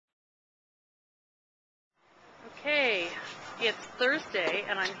Hey, it's Thursday,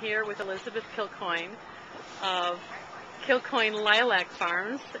 and I'm here with Elizabeth Kilcoyne of Kilcoyne Lilac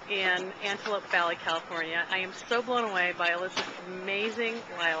Farms in Antelope Valley, California. I am so blown away by Elizabeth's amazing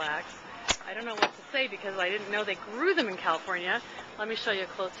lilacs. I don't know what to say because I didn't know they grew them in California. Let me show you a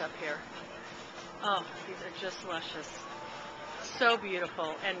close-up here. Oh, these are just luscious. So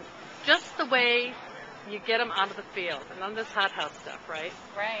beautiful, and just the way you get them out of the field, and none of this hothouse stuff, right?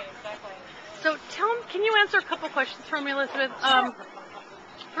 Right, exactly. So can you answer a couple questions for me, Elizabeth? Sure.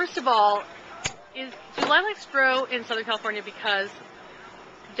 First of all, do lilacs grow in Southern California because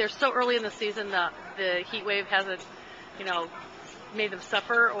they're so early in the season that the heat wave hasn't, made them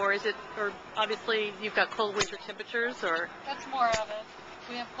suffer, or obviously you've got cold winter temperatures, or? That's more of it.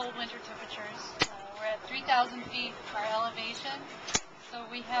 We have cold winter temperatures. We're at 3,000 feet, our elevation, so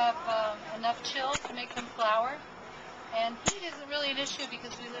we have enough chill to make them flower. And heat isn't really an issue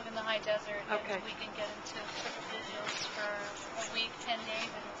because we live in the high desert, Okay. and we can get into triple digits for a week, 10 days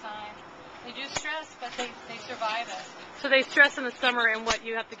at a time. They do stress, but they survive it. So they stress in the summer, and what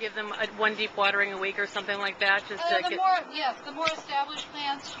you have to give them one deep watering a week or something like that, just to the more established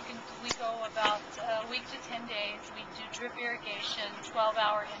plants, we go about a week to 10 days. We do drip irrigation,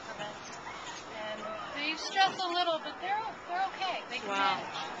 12-hour increments, and they stress a little, but they're okay. They can manage.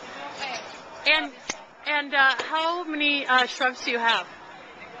 They're okay. And how many shrubs do you have?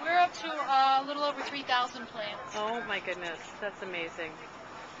 We're up to a little over 3,000 plants. Oh my goodness, that's amazing.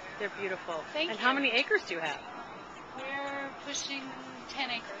 They're beautiful. Thank you. And how many acres do you have? We're pushing 10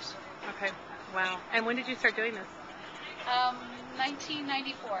 acres. Okay, wow. And when did you start doing this?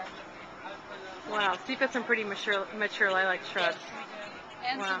 1994. Wow, so you've got some pretty mature lilac shrubs. Yes, we do.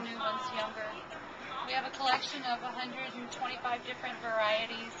 And Wow. some new ones, younger. We have a collection of 125 different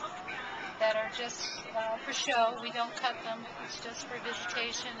varieties that are just for show. We don't cut them. It's just for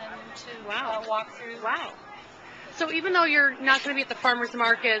visitation and to walk through. Wow. So even though you're not going to be at the farmers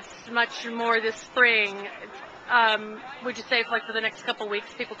markets much more this spring, would you say for the next couple of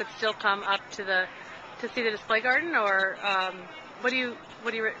weeks people could still come up to see the display garden, or what do you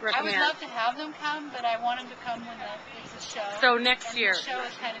recommend? I would love to have them come, but I want them to come when it's a show. So next year. The show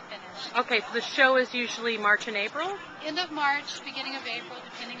is kind of finished. Okay, so the show is usually March and April? End of March, beginning of April,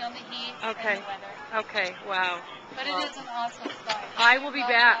 depending on the heat and the weather. Okay, wow. But it is an awesome site. I will be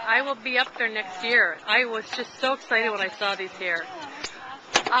back. I will be up there next year. I was just so excited when I saw these here.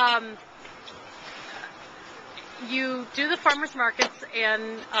 You do the farmers markets,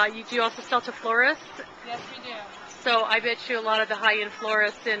 and do you also sell to florists? Yes, we do. So I bet you a lot of the high-end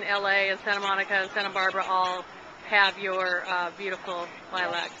florists in LA and Santa Monica and Santa Barbara all have your beautiful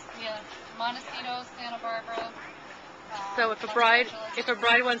lilacs. Yes, Montecito, Santa Barbara. So if a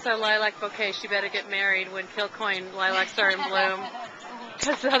bride wants a lilac bouquet, she better get married when Kilcoyne lilacs are in bloom,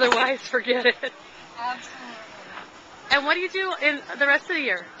 because otherwise, forget it. Absolutely. And what do you do in the rest of the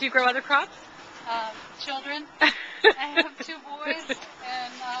year? Do you grow other crops? Children. I have 2 boys,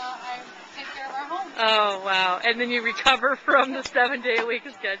 and I take care of our home. Oh, wow. And then you recover from the 7-day-a-week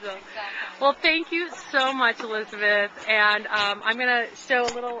schedule. Exactly. Well, thank you so much, Elizabeth. And I'm going to show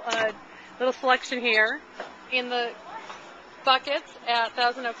a little selection here in the buckets at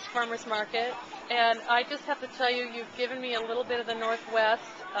Thousand Oaks Farmers Market. And I just have to tell you, you've given me a little bit of the Northwest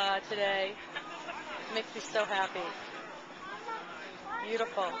today. It makes me so happy.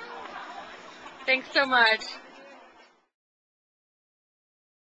 Beautiful. Thanks so much.